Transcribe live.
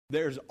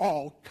There's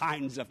all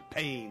kinds of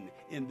pain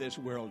in this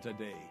world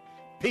today.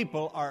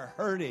 People are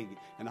hurting,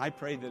 and I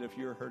pray that if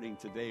you're hurting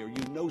today or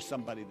you know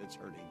somebody that's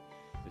hurting,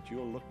 that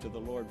you'll look to the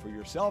Lord for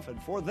yourself and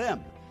for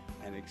them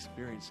and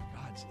experience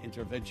God's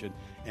intervention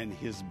and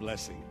His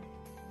blessing.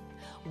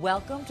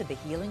 Welcome to the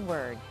Healing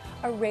Word,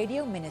 a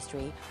radio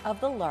ministry of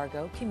the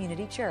Largo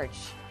Community Church.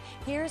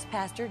 Here's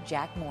Pastor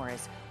Jack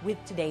Morris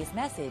with today's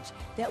message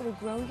that will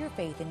grow your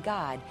faith in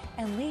God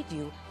and lead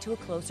you to a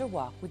closer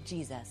walk with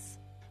Jesus.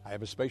 I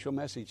have a special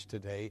message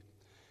today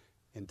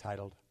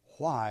entitled,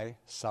 Why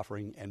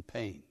Suffering and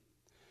Pain?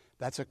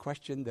 That's a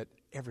question that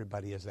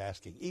everybody is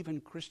asking. Even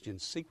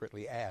Christians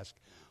secretly ask,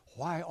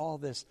 why all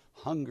this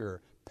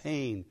hunger,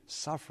 pain,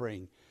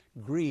 suffering,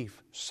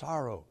 grief,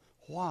 sorrow?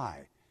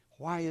 Why?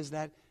 Why is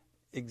that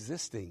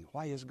existing?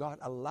 Why is God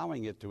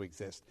allowing it to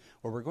exist?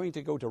 Well, we're going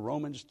to go to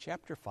Romans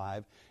chapter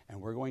 5,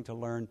 and we're going to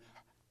learn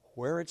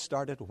where it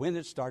started, when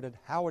it started,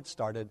 how it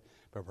started,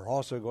 but we're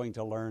also going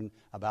to learn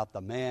about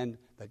the man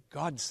that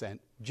God sent,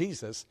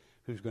 Jesus,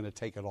 who's going to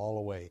take it all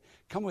away.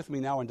 Come with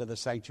me now into the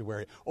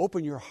sanctuary.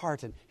 Open your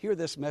heart and hear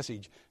this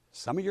message.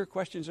 Some of your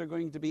questions are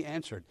going to be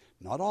answered.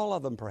 Not all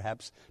of them,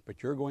 perhaps,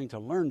 but you're going to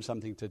learn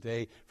something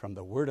today from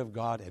the Word of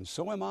God, and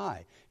so am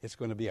I. It's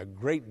going to be a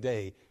great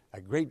day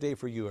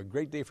for you, a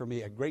great day for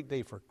me, a great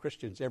day for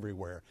Christians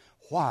everywhere.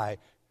 Why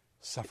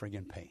suffering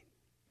and pain?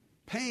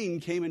 Pain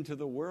came into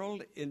the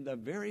world in the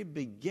very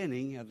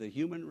beginning of the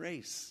human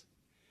race,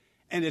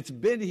 and it's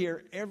been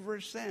here ever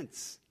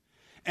since.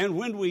 And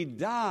when we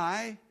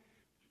die,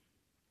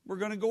 we're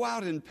going to go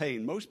out in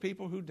pain. Most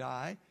people who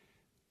die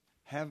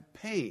have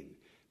pain.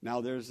 Now,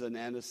 there's an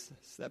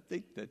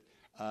antiseptic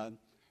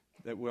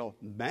that will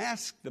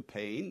mask the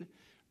pain.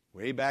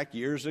 Way back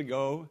years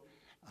ago,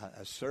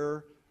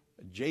 Sir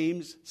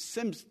James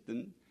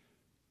Simpson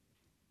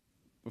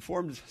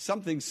performed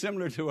something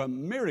similar to a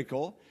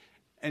miracle,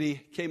 and he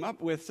came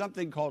up with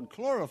something called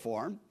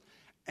chloroform.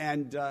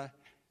 And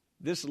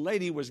this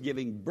lady was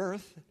giving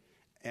birth,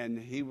 and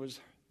he was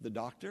the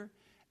doctor,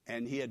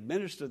 and he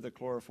administered the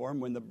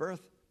chloroform. When the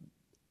birth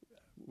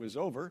was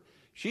over,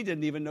 she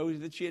didn't even know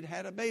that she had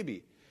had a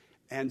baby.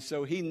 And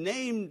so he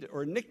named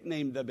or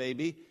nicknamed the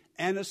baby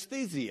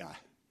Anesthesia,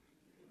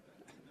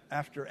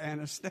 after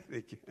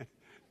anesthetic.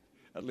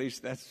 At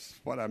least that's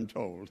what I'm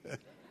told.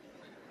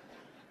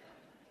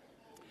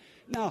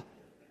 Now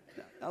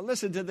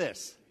listen to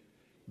this.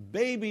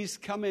 Babies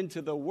come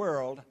into the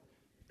world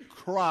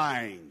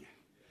crying.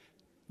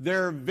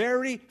 Their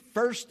very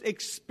first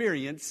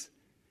experience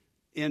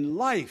in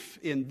life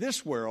in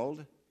this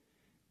world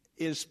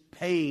is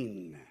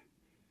pain.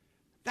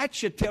 That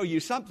should tell you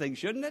something,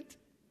 shouldn't it?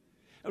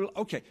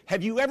 Okay,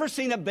 have you ever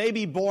seen a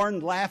baby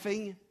born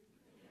laughing?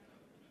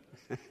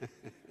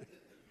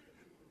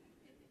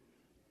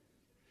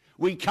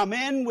 We come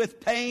in with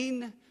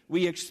pain,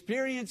 we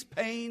experience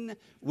pain,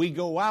 we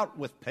go out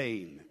with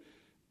pain.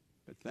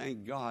 But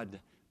thank God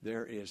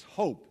there is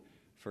hope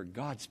for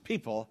God's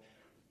people,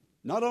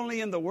 not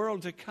only in the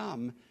world to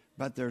come,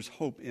 but there's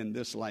hope in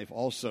this life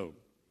also.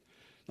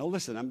 Now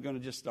listen, I'm going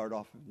to just start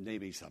off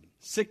naming some.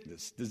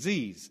 Sickness,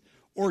 disease,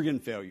 organ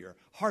failure,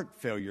 heart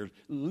failure,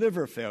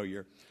 liver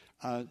failure,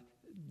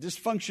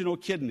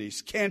 dysfunctional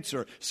kidneys,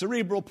 cancer,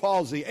 cerebral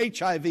palsy,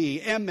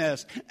 HIV,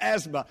 MS,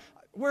 asthma.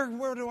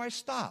 Where do I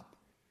stop?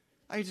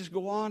 I just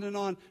go on and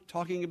on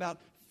talking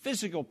about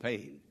physical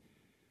pain.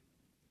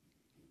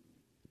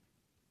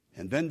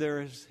 And then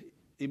there is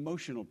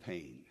emotional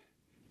pain,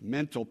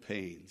 mental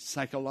pain,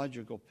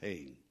 psychological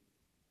pain,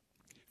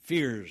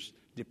 fears,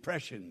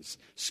 depressions,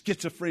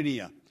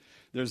 schizophrenia.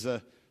 There's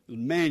a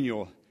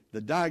manual,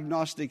 the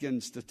Diagnostic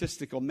and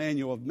Statistical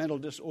Manual of Mental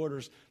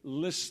Disorders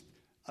lists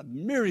a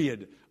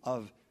myriad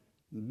of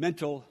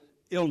mental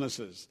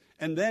illnesses.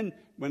 And then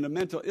when a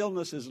mental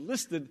illness is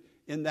listed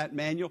in that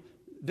manual,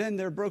 then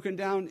they're broken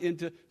down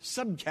into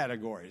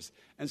subcategories.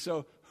 And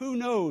so who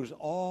knows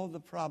all the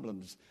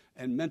problems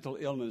and mental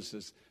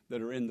illnesses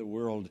that are in the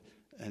world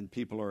and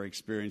people are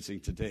experiencing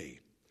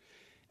today.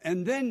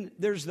 And then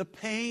there's the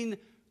pain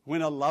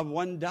when a loved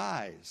one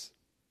dies.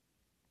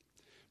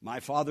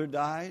 My father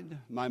died,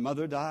 my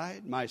mother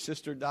died, my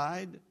sister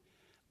died.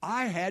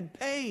 I had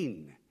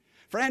pain.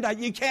 Friend,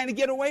 you can't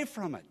get away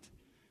from it.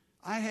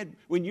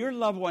 When your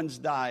loved ones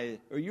die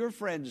or your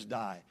friends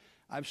die,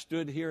 I've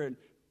stood here and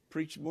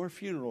preached more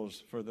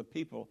funerals for the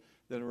people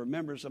that are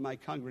members of my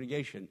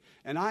congregation.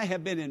 And I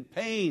have been in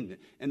pain,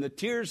 and the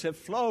tears have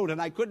flowed,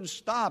 and I couldn't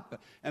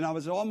stop. And I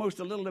was almost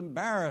a little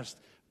embarrassed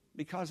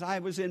because I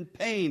was in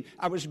pain.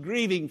 I was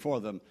grieving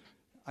for them.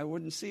 I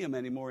wouldn't see them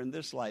anymore in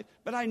this life.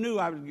 But I knew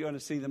I was going to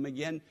see them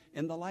again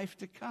in the life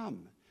to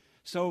come.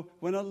 So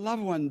when a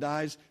loved one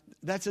dies,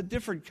 that's a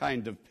different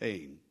kind of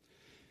pain.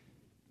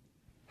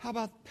 How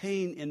about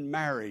pain in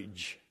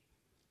marriage?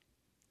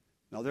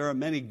 Now, there are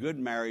many good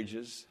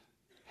marriages,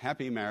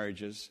 happy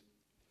marriages,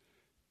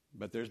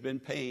 but there's been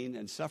pain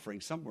and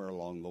suffering somewhere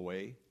along the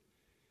way.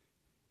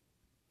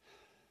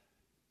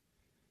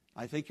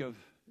 I think of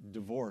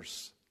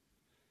divorce.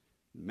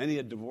 Many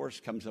a divorce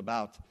comes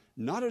about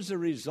not as a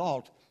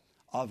result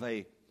of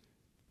a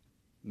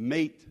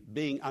mate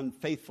being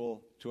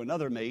unfaithful to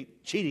another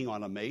mate, cheating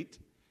on a mate.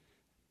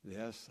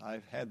 Yes,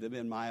 I've had them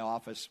in my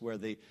office where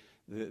the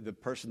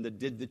person that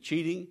did the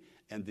cheating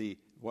and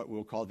what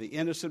we'll call the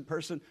innocent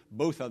person,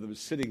 both of them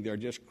sitting there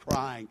just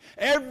crying.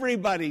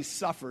 Everybody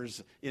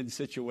suffers in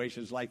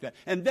situations like that.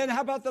 And then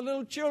how about the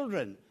little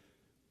children?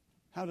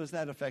 How does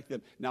that affect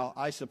them? Now,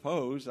 I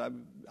suppose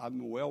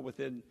I'm well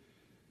within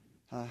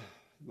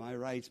my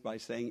rights by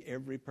saying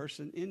every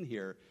person in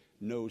here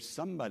knows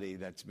somebody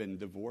that's been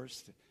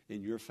divorced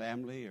in your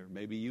family, or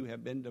maybe you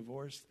have been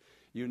divorced.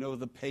 You know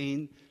the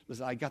pain.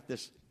 Listen, I got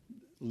this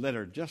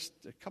letter just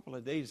a couple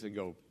of days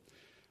ago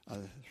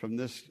from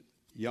this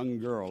young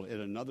girl in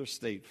another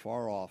state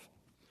far off.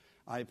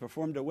 I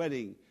performed a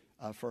wedding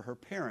for her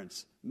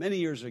parents many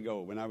years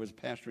ago when I was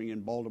pastoring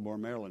in Baltimore,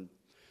 Maryland.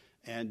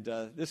 And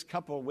this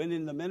couple went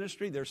in the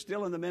ministry. They're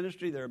still in the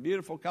ministry. They're a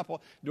beautiful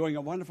couple doing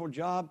a wonderful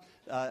job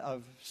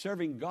of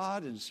serving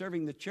God and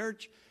serving the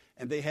church.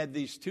 And they had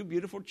these two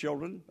beautiful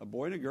children, a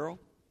boy and a girl.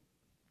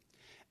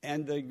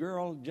 And the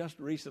girl just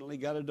recently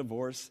got a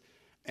divorce,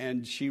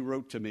 and she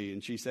wrote to me,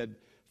 and she said,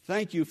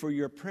 "Thank you for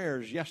your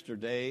prayers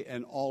yesterday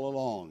and all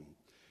along."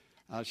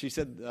 She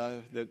said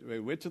that we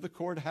went to the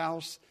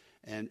courthouse,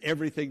 and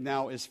everything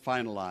now is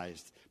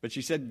finalized. But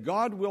she said,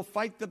 "God will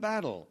fight the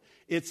battle.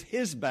 It's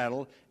His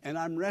battle, and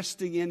I'm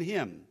resting in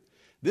Him."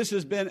 This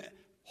has been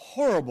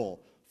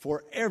horrible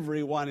for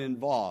everyone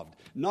involved.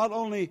 Not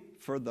only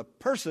for the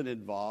person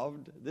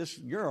involved, this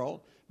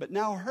girl, but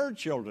now her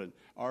children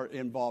are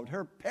involved.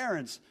 Her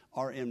parents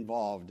are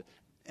involved.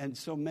 And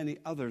so many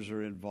others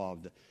are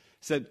involved.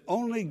 Said,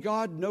 only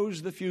God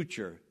knows the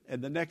future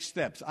and the next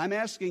steps. I'm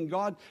asking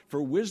God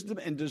for wisdom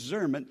and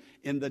discernment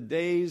in the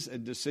days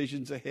and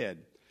decisions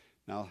ahead.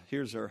 Now,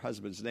 here's her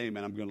husband's name,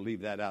 and I'm going to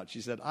leave that out.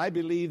 She said, I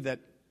believe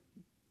that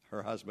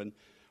her husband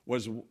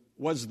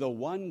was the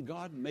one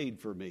God made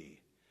for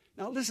me.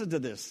 Now, listen to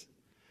this.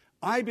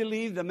 I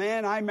believe the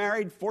man I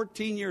married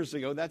 14 years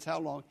ago, that's how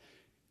long,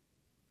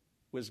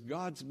 was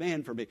God's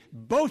man for me.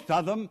 Both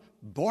of them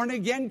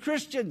born-again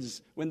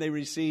Christians when they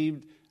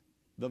received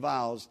the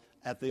vows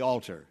at the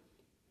altar.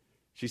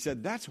 She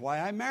said, that's why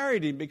I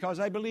married him, because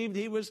I believed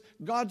he was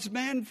God's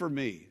man for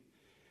me.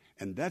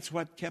 And that's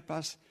what kept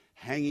us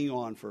hanging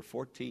on for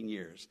 14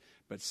 years.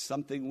 But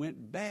something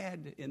went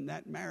bad in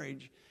that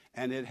marriage,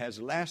 and it has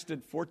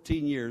lasted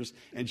 14 years.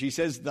 And she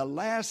says the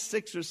last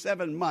 6 or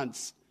 7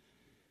 months,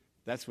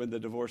 that's when the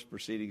divorce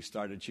proceedings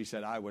started. She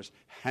said, I was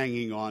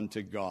hanging on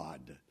to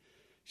God.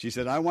 She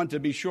said, I want to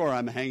be sure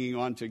I'm hanging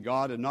on to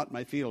God and not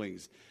my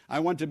feelings. I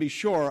want to be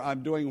sure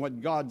I'm doing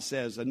what God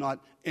says and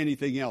not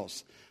anything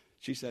else.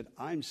 She said,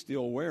 I'm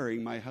still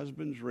wearing my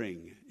husband's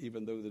ring,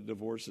 even though the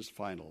divorce is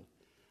final.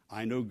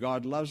 I know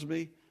God loves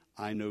me.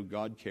 I know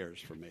God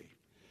cares for me.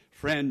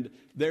 Friend,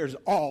 there's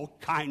all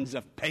kinds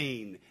of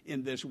pain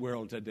in this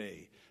world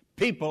today.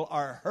 People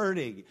are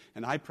hurting.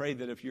 And I pray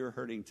that if you're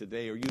hurting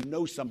today, or you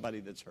know somebody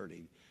that's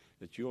hurting,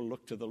 that you'll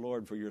look to the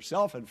Lord for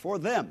yourself and for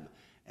them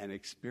and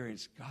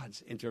experience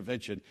God's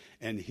intervention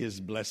and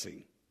His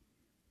blessing.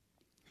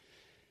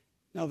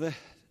 Now,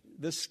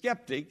 the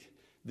skeptic,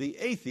 the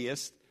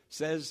atheist,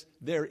 says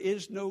there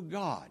is no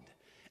God.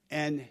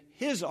 And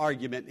his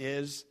argument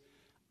is,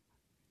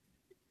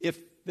 if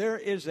there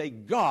is a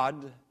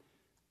God,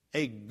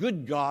 a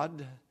good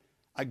God,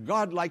 a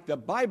God like the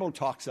Bible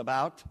talks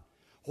about,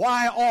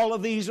 why all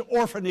of these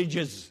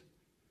orphanages?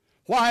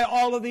 Why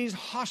all of these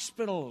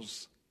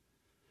hospitals?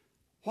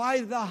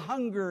 Why the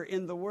hunger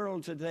in the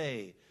world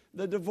today?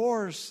 The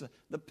divorce,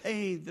 the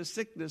pain, the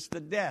sickness, the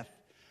death.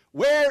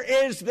 Where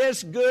is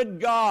this good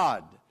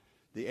God?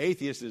 The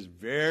atheist is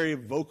very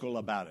vocal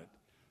about it.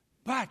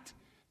 But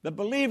the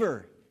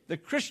believer, the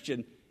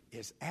Christian,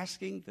 is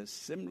asking the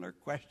similar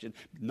question.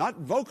 Not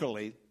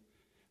vocally,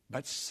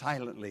 but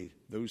silently.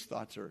 Those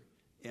thoughts are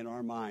in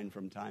our mind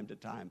from time to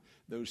time.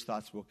 Those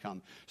thoughts will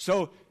come.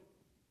 So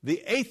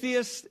the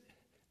atheist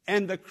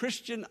and the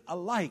Christian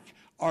alike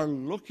are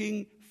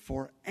looking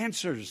for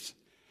answers.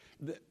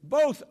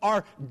 Both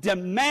are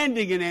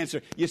demanding an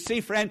answer. You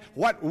see, friend,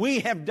 what we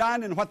have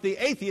done and what the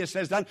atheist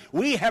has done,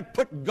 we have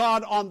put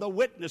God on the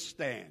witness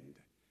stand.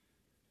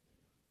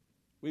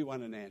 We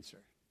want an answer.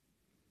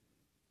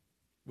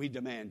 We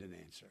demand an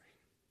answer.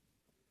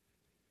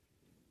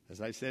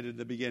 As I said at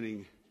the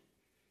beginning,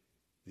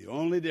 the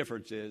only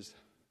difference is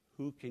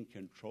who can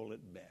control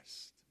it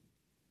best.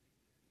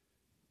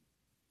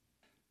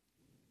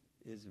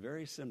 It's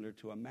very similar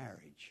to a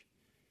marriage.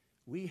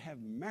 We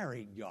have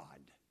married God.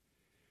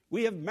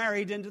 We have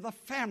married into the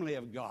family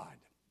of God.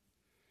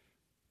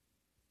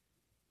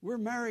 We're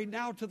married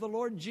now to the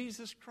Lord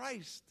Jesus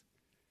Christ.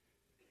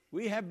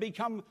 We have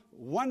become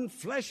one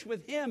flesh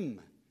with Him.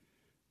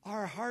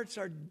 Our hearts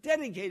are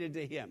dedicated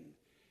to Him.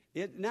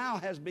 It now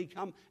has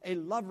become a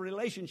love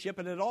relationship,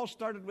 and it all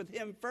started with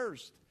Him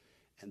first.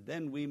 And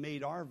then we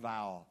made our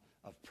vow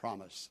of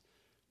promise.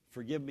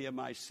 Forgive me of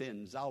my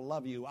sins. I'll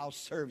love you. I'll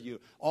serve you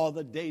all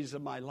the days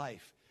of my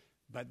life.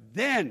 But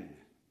then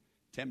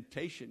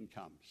temptation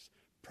comes.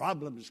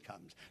 Problems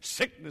comes,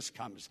 sickness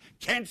comes,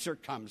 cancer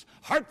comes,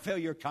 heart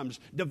failure comes,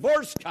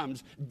 divorce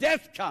comes,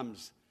 death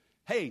comes.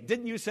 Hey,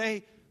 didn't you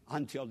say,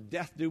 until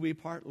death do we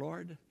part,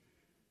 Lord?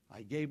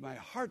 I gave my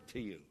heart to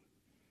you.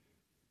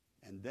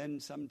 And then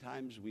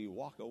sometimes we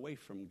walk away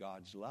from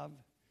God's love.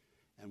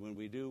 And when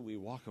we do, we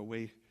walk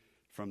away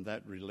from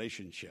that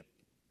relationship.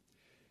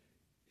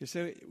 You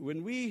see,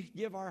 when we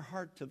give our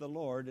heart to the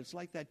Lord, it's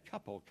like that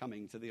couple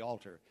coming to the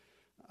altar.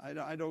 I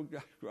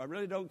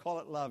really don't call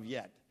it love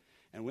yet.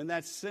 And when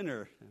that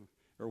sinner,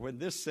 or when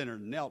this sinner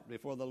knelt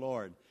before the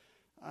Lord,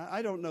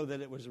 I don't know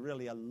that it was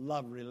really a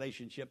love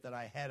relationship that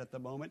I had at the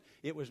moment.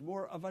 It was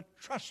more of a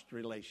trust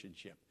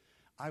relationship.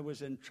 I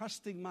was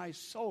entrusting my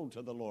soul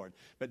to the Lord.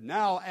 But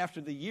now, after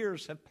the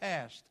years have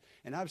passed,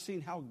 and I've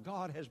seen how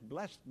God has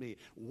blessed me,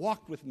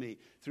 walked with me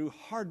through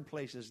hard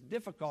places,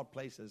 difficult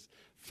places,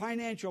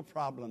 financial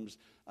problems,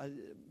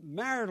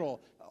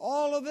 marital,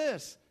 all of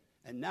this.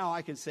 And now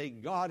I can say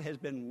God has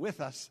been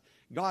with us.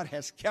 God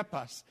has kept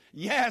us.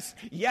 Yes,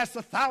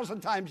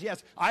 1,000 times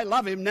yes. I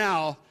love him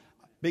now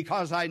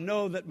because I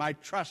know that my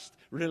trust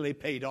really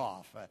paid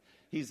off.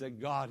 He's a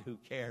God who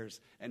cares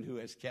and who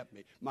has kept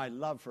me. My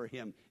love for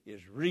him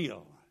is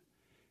real.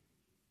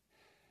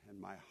 And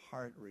my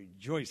heart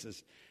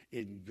rejoices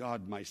in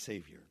God, my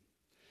Savior.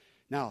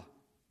 Now,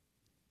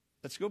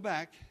 let's go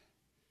back.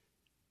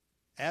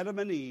 Adam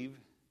and Eve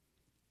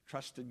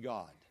trusted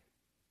God.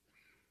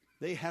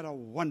 They had a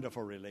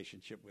wonderful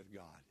relationship with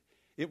God.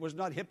 It was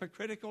not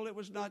hypocritical. It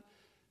was not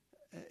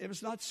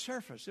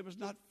surface. It was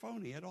not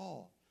phony at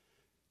all.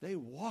 They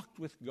walked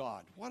with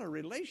God. What a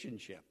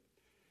relationship.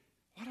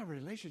 What a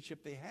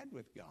relationship they had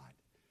with God.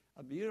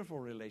 A beautiful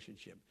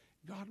relationship.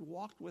 God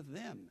walked with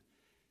them.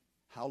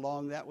 How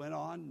long that went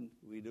on,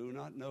 we do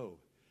not know.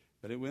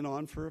 But it went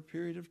on for a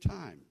period of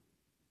time.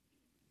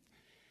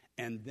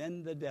 And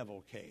then the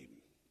devil came.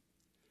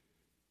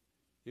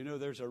 You know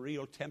there's a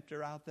real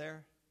tempter out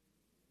there?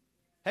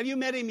 Have you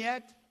met him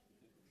yet?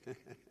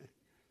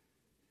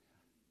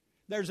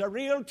 There's a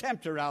real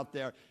tempter out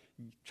there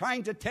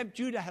trying to tempt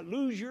you to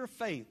lose your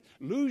faith,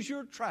 lose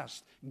your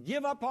trust,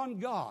 give up on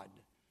God.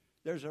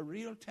 There's a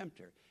real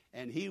tempter.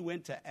 And he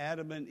went to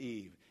Adam and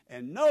Eve.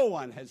 And no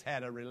one has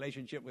had a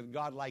relationship with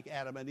God like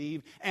Adam and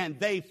Eve, and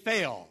they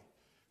fail.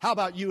 How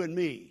about you and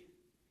me?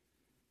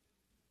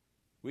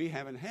 We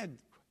haven't had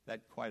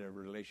that quite a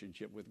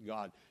relationship with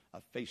God,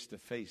 a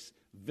face-to-face,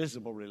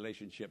 visible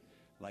relationship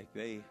like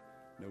they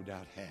no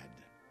doubt had.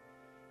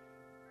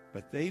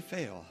 But they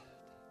fail.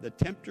 The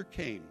tempter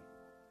came.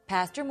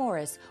 Pastor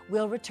Morris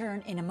will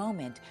return in a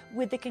moment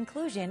with the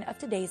conclusion of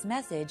today's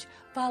message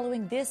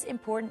following this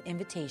important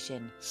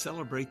invitation.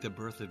 Celebrate the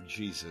birth of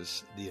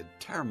Jesus the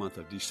entire month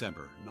of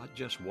December, not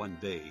just one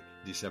day,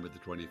 December the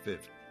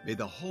 25th. May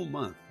the whole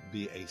month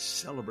be a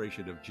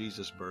celebration of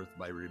Jesus' birth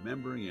by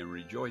remembering and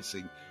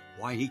rejoicing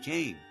why he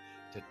came,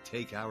 to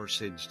take our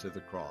sins to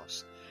the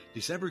cross.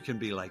 December can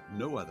be like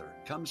no other.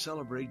 Come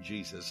celebrate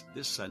Jesus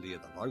this Sunday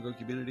at the Largo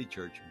Community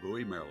Church,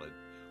 Bowie, Maryland.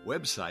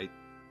 Website,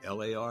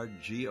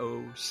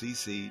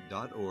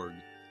 largocc.org.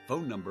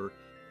 Phone number,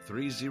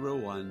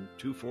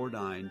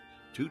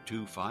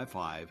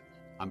 301-249-2255.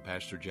 I'm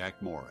Pastor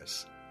Jack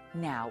Morris.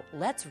 Now,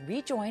 let's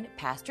rejoin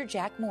Pastor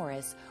Jack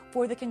Morris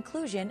for the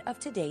conclusion of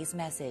today's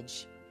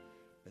message.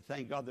 But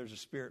thank God there's a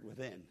spirit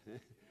within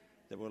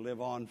that will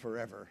live on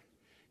forever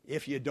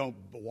if you don't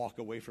walk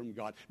away from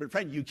God. But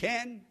friend, you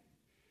can.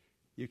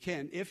 You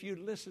can. If you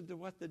listen to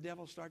what the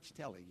devil starts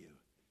telling you,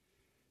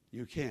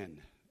 you can.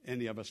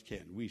 Any of us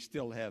can. We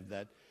still have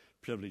that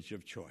privilege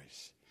of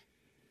choice.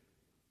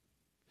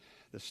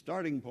 The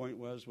starting point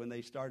was when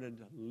they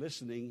started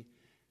listening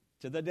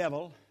to the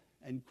devil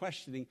and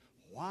questioning,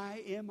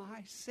 why am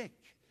I sick?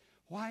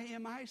 Why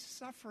am I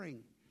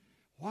suffering?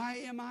 Why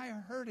am I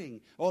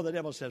hurting? Oh, the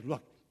devil says,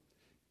 look,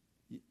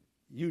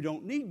 you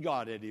don't need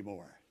God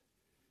anymore.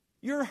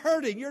 You're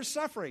hurting. You're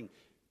suffering.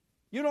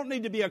 You don't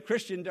need to be a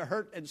Christian to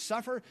hurt and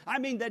suffer. I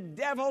mean, the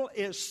devil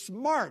is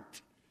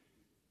smart,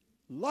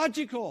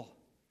 logical.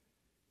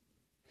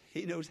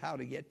 He knows how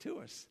to get to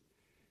us.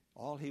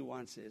 All he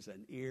wants is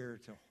an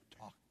ear to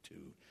talk to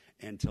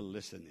and to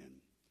listen in.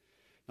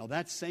 Now,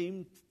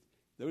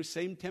 those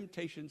same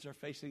temptations are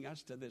facing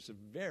us to this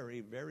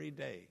very, very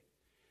day.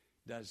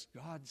 Does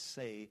God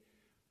say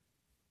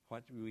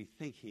what we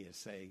think he is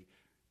saying?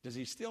 Does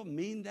he still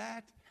mean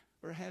that?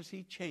 Or has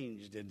he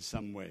changed in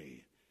some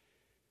way?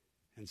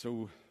 And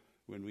so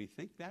when we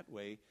think that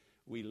way,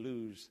 we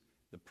lose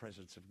the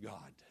presence of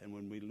God. And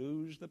when we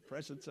lose the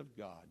presence of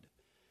God,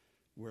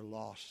 we're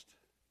lost.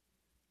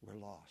 We're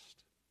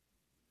lost.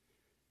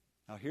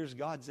 Now here's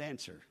God's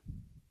answer.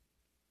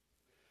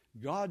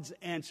 God's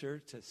answer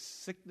to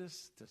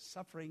sickness, to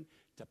suffering,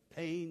 to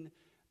pain,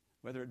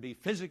 whether it be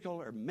physical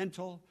or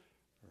mental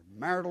or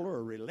marital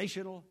or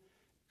relational,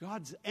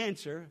 God's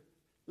answer,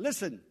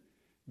 listen,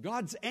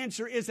 God's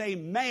answer is a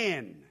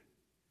man,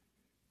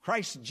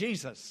 Christ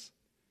Jesus.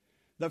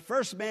 The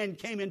first man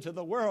came into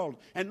the world,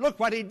 and look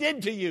what he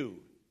did to you.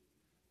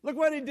 Look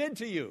what he did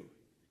to you.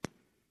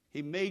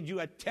 He made you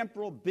a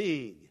temporal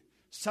being,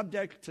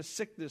 subject to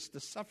sickness, to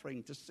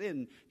suffering, to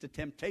sin, to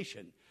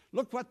temptation.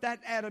 Look what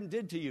that Adam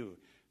did to you.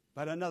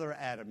 But another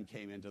Adam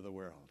came into the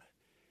world.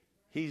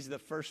 He's the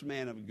first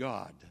man of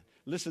God.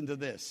 Listen to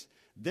this.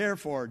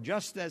 Therefore,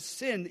 just as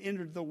sin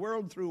entered the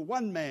world through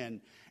one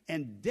man,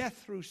 and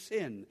death through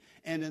sin,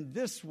 and in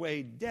this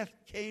way death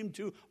came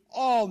to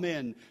all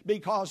men,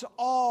 because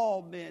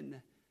all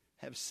men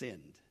have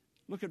sinned.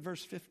 Look at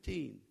verse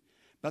 15.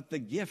 But the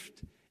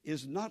gift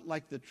is not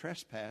like the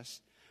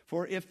trespass.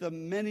 For if the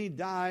many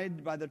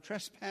died by the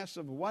trespass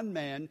of one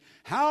man,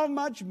 how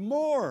much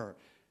more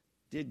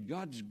did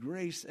God's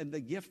grace and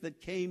the gift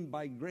that came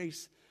by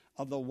grace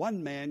of the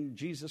one man,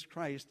 Jesus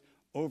Christ,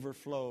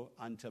 overflow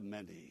unto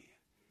many?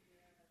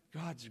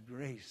 God's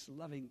grace,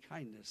 loving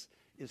kindness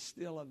is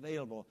still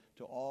available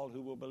to all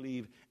who will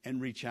believe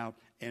and reach out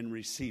and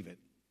receive it.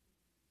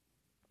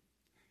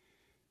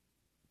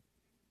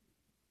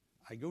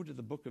 I go to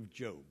the book of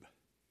Job.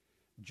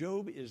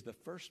 Job is the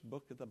first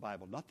book of the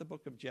Bible, not the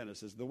book of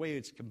Genesis. The way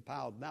it's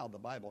compiled now, the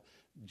Bible,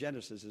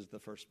 Genesis is the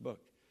first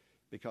book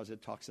because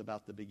it talks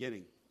about the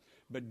beginning.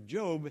 But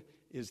Job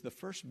is the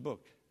first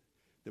book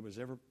that was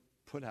ever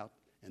put out,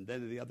 and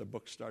then the other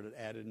books started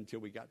added until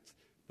we got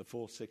the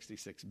full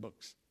 66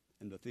 books.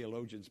 And the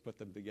theologians put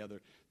them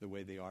together the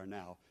way they are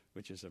now,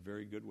 which is a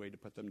very good way to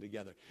put them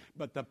together.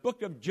 But the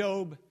book of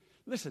Job,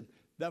 listen,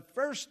 the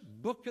first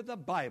book of the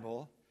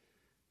Bible,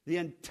 the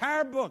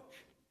entire book,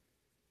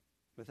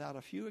 without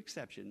a few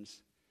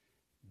exceptions,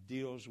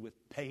 deals with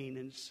pain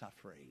and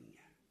suffering.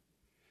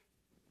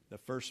 The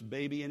first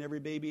baby and every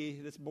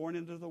baby that's born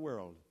into the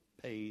world,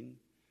 pain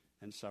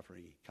and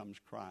suffering, comes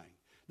crying.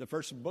 The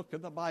first book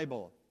of the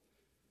Bible,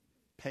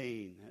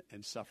 pain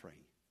and suffering.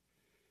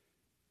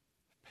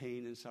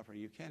 Pain and suffering.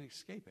 You can't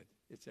escape it.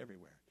 It's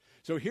everywhere.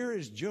 So here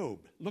is Job.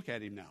 Look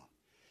at him now.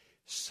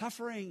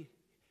 Suffering,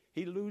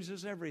 he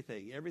loses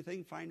everything.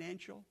 Everything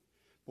financial.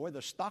 Boy,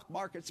 the stock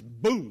market's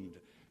boomed,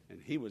 and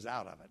he was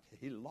out of it.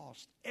 He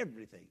lost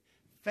everything.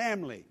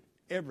 Family,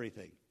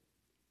 everything.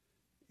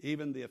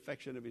 Even the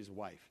affection of his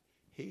wife.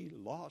 He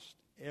lost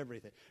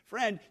everything.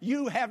 Friend,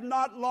 you have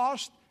not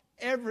lost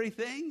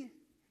everything,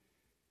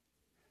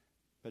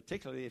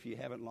 particularly if you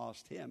haven't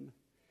lost him.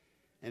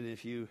 And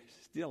if you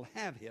still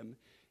have him,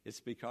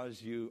 it's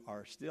because you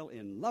are still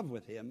in love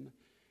with him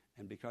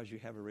and because you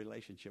have a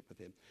relationship with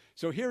him.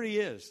 So here he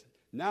is.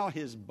 Now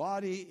his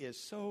body is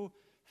so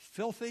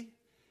filthy,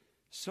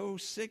 so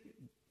sick,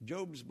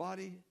 Job's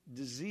body,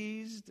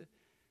 diseased,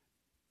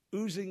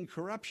 oozing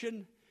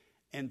corruption,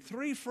 and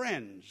 3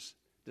 friends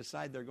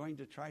decide they're going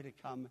to try to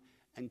come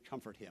and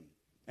comfort him.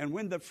 And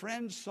when the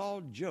friends saw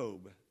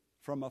Job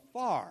from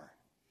afar,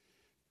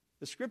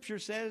 the scripture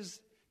says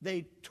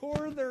they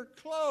tore their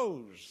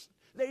clothes.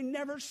 They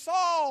never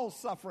saw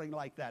suffering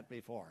like that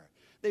before.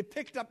 They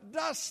picked up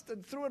dust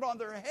and threw it on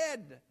their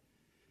head.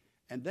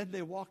 And then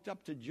they walked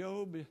up to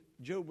Job.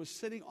 Job was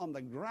sitting on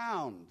the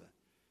ground.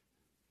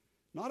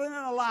 Not in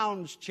a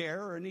lounge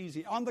chair or an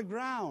easy, on the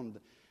ground.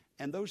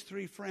 And those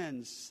 3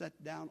 friends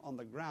sat down on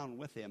the ground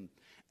with him.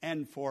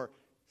 And for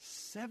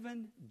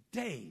 7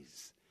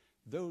 days,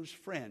 those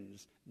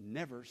friends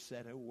never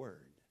said a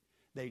word.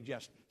 They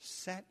just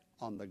sat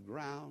on the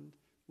ground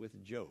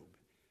with Job.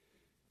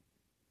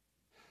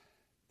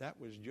 That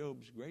was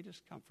Job's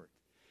greatest comfort,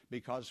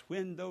 because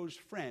when those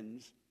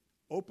friends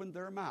opened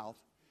their mouth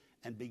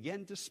and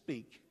began to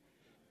speak,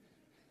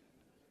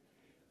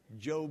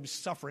 Job's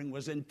suffering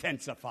was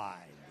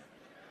intensified.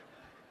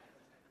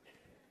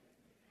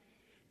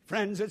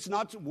 Friends, it's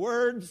not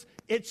words,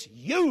 it's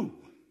you.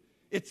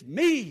 It's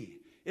me.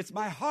 It's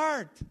my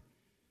heart.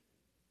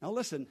 Now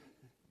listen,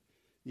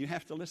 you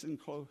have to listen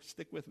close.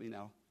 Stick with me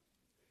now.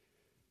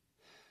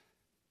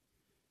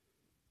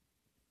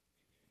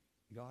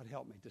 God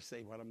help me to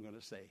say what I'm going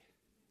to say.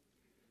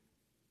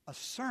 A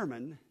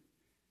sermon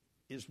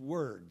is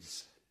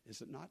words,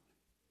 is it not?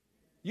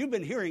 You've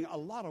been hearing a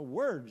lot of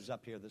words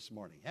up here this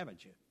morning,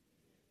 haven't you?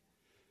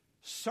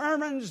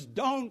 Sermons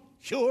don't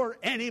cure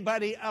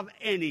anybody of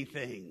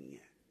anything.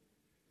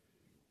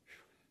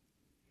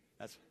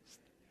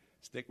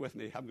 Stick with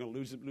me. I'm going to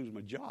lose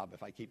my job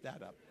if I keep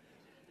that up.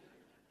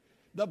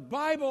 The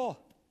Bible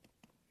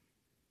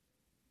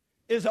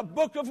is a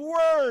book of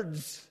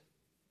words.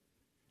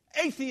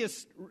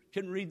 Atheists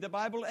can read the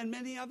Bible, and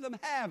many of them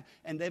have,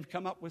 and they've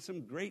come up with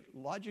some great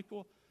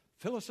logical,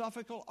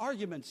 philosophical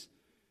arguments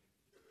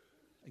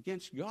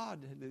against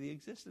God and the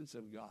existence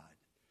of God.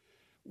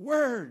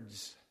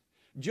 Words.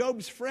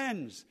 Job's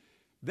friends,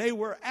 they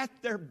were at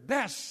their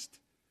best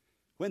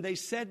when they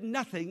said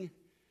nothing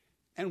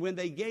and when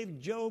they gave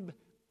Job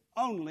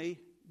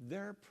only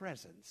their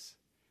presence.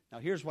 Now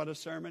here's what a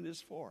sermon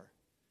is for.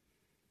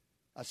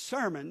 A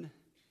sermon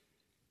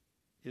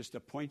is to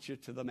point you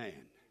to the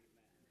man.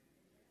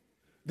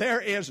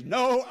 There is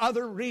no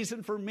other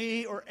reason for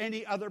me or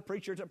any other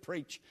preacher to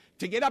preach.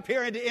 To get up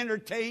here and to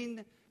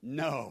entertain?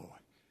 No.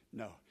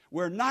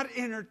 We're not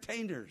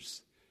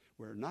entertainers.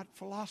 We're not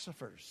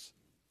philosophers.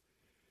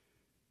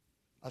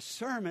 A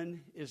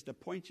sermon is to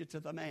point you to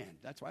the man.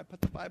 That's why I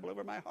put the Bible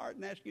over my heart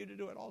and ask you to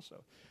do it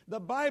also. The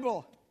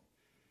Bible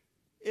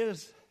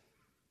is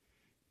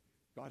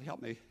God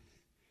help me,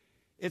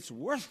 it's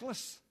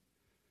worthless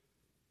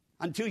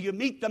until you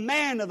meet the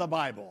man of the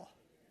Bible.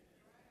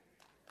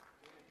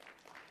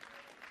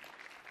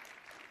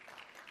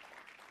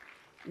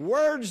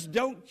 Words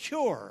don't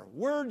cure.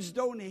 Words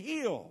don't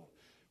heal.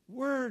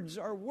 Words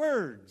are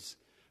words.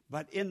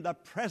 But in the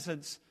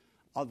presence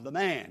of the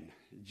man,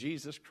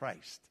 Jesus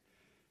Christ,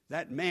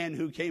 that man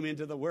who came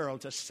into the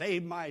world to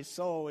save my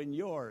soul and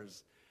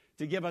yours,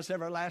 to give us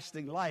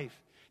everlasting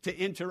life, to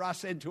enter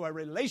us into a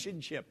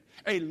relationship,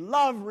 a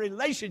love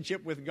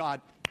relationship with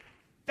God,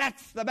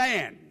 that's the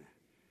man.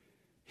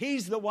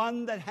 He's the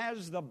one that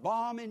has the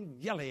balm in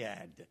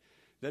Gilead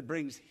that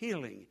brings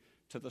healing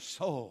to the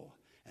soul.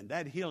 And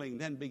that healing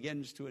then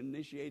begins to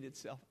initiate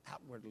itself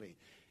outwardly,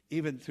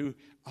 even through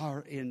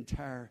our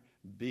entire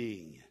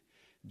being.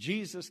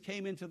 Jesus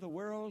came into the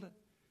world.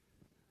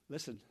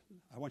 Listen,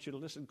 I want you to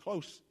listen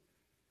close.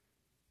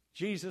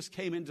 Jesus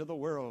came into the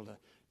world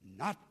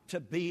not to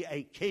be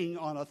a king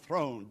on a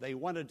throne. They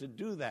wanted to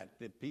do that,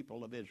 the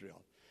people of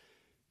Israel.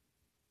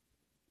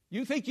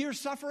 You think you're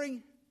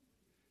suffering?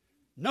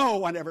 No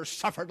one ever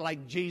suffered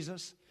like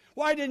Jesus.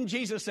 Why didn't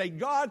Jesus say,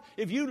 God,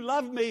 if you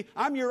love me,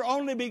 I'm your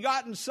only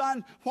begotten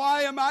son.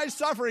 Why am I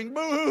suffering?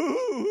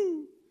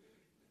 Boo!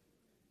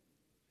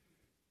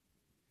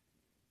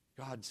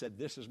 God said,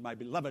 this is my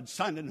beloved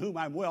son in whom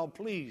I'm well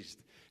pleased.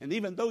 And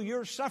even though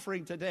you're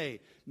suffering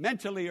today,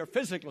 mentally or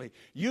physically,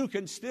 you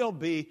can still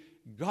be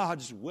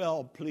God's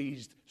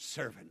well-pleased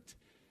servant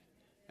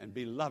and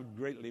be loved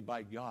greatly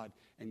by God,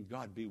 and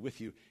God be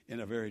with you in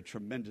a very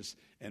tremendous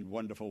and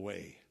wonderful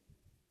way.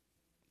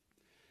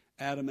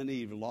 Adam and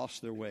Eve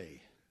lost their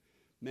way.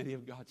 Many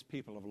of God's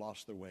people have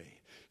lost their way.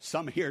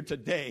 Some here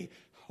today,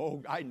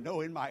 I know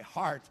in my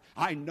heart,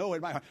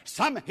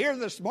 some here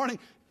this morning,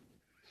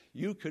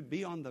 you could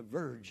be on the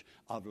verge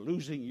of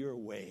losing your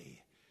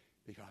way.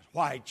 Because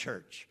why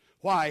church?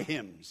 Why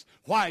hymns?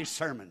 Why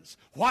sermons?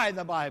 Why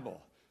the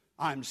Bible?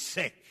 I'm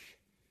sick.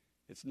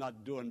 It's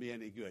not doing me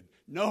any good.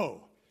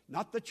 No,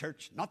 not the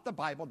church, not the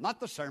Bible, not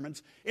the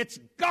sermons. It's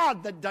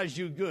God that does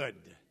you good.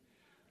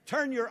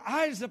 Turn your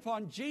eyes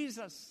upon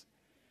Jesus.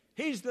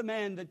 He's the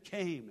man that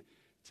came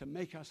to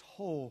make us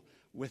whole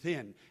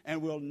within.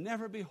 And we'll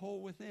never be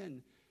whole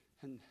within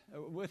and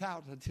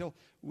without until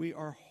we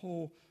are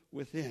whole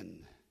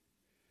within.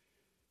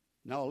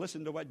 Now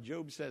listen to what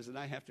Job says, and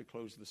I have to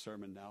close the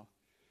sermon now.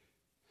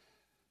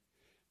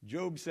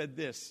 Job said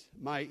this,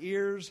 my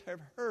ears have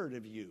heard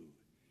of you.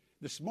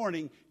 This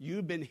morning,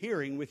 you've been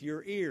hearing with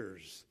your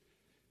ears.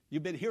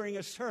 You've been hearing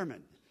a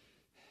sermon.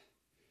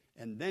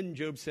 And then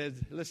Job said,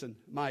 listen,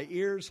 my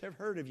ears have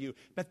heard of you.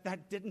 But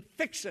that didn't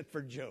fix it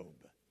for Job.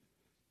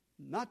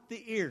 Not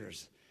the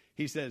ears.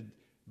 He said,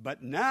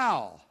 but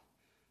now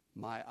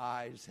my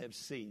eyes have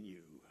seen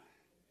you.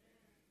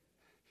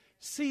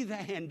 See the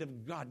hand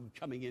of God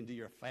coming into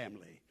your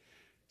family.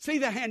 See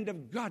the hand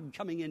of God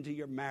coming into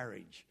your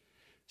marriage.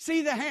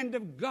 See the hand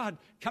of God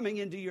coming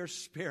into your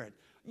spirit.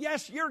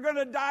 Yes, you're going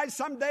to die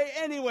someday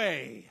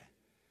anyway.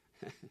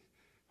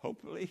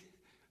 Hopefully,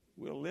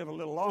 we'll live a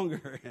little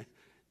longer. And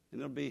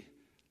it'll be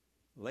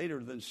later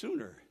than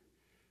sooner.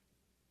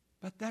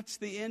 But that's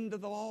the end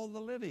of all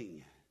the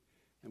living.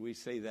 And we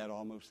say that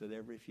almost at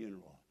every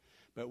funeral.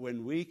 But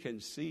when we can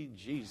see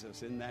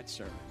Jesus in that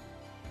sermon,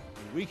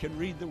 when we can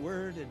read the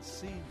Word and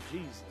see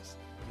Jesus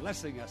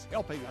blessing us,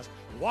 helping us,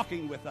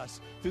 walking with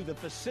us through the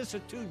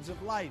vicissitudes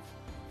of life,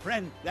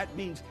 friend, that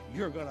means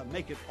you're going to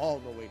make it all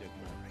the way to glory.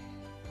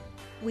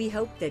 We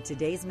hope that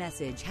today's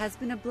message has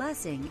been a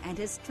blessing and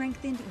has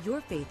strengthened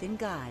your faith in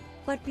God.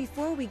 But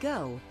before we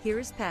go,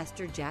 here's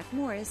Pastor Jack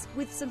Morris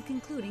with some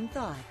concluding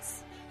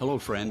thoughts. Hello,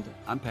 friend.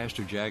 I'm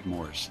Pastor Jack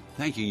Morris,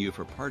 thanking you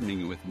for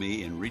partnering with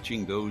me in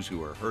reaching those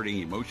who are hurting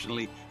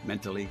emotionally,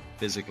 mentally,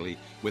 physically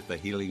with the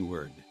healing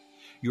word.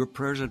 Your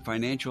prayers and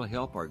financial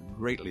help are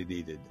greatly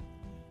needed.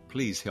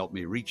 Please help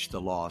me reach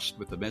the lost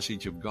with the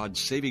message of God's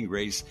saving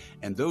grace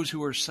and those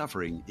who are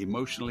suffering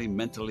emotionally,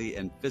 mentally,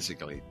 and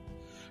physically.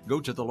 Go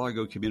to the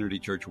Largo Community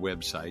Church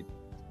website,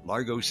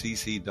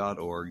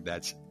 largocc.org,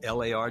 that's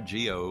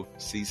largocc.org,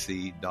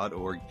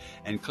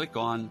 and click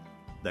on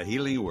the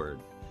Healing Word.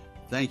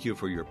 Thank you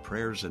for your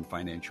prayers and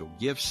financial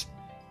gifts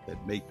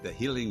that make the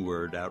Healing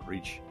Word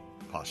outreach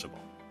possible.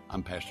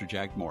 I'm Pastor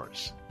Jack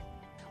Morris.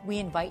 We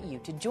invite you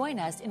to join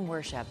us in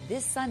worship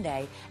this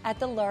Sunday at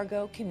the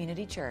Largo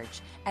Community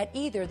Church at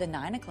either the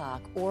 9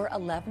 o'clock or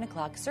 11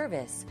 o'clock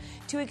service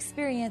to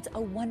experience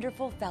a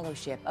wonderful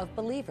fellowship of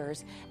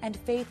believers and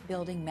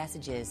faith-building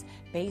messages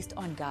based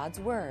on God's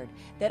Word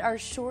that are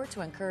sure to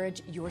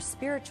encourage your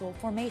spiritual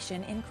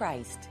formation in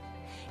Christ.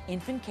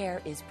 Infant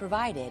care is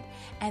provided,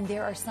 and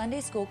there are Sunday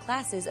school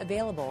classes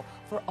available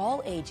for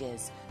all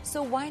ages,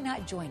 so why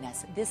not join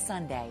us this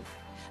Sunday?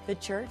 The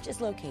church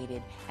is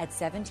located at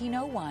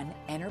 1701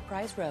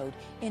 Enterprise Road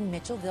in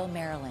Mitchellville,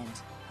 Maryland.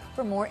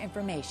 For more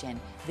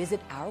information, visit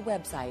our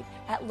website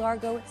at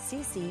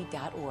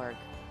largocc.org.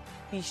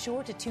 Be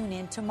sure to tune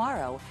in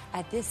tomorrow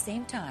at this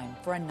same time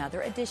for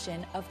another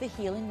edition of The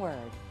Healing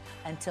Word.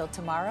 Until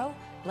tomorrow,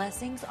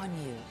 blessings on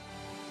you.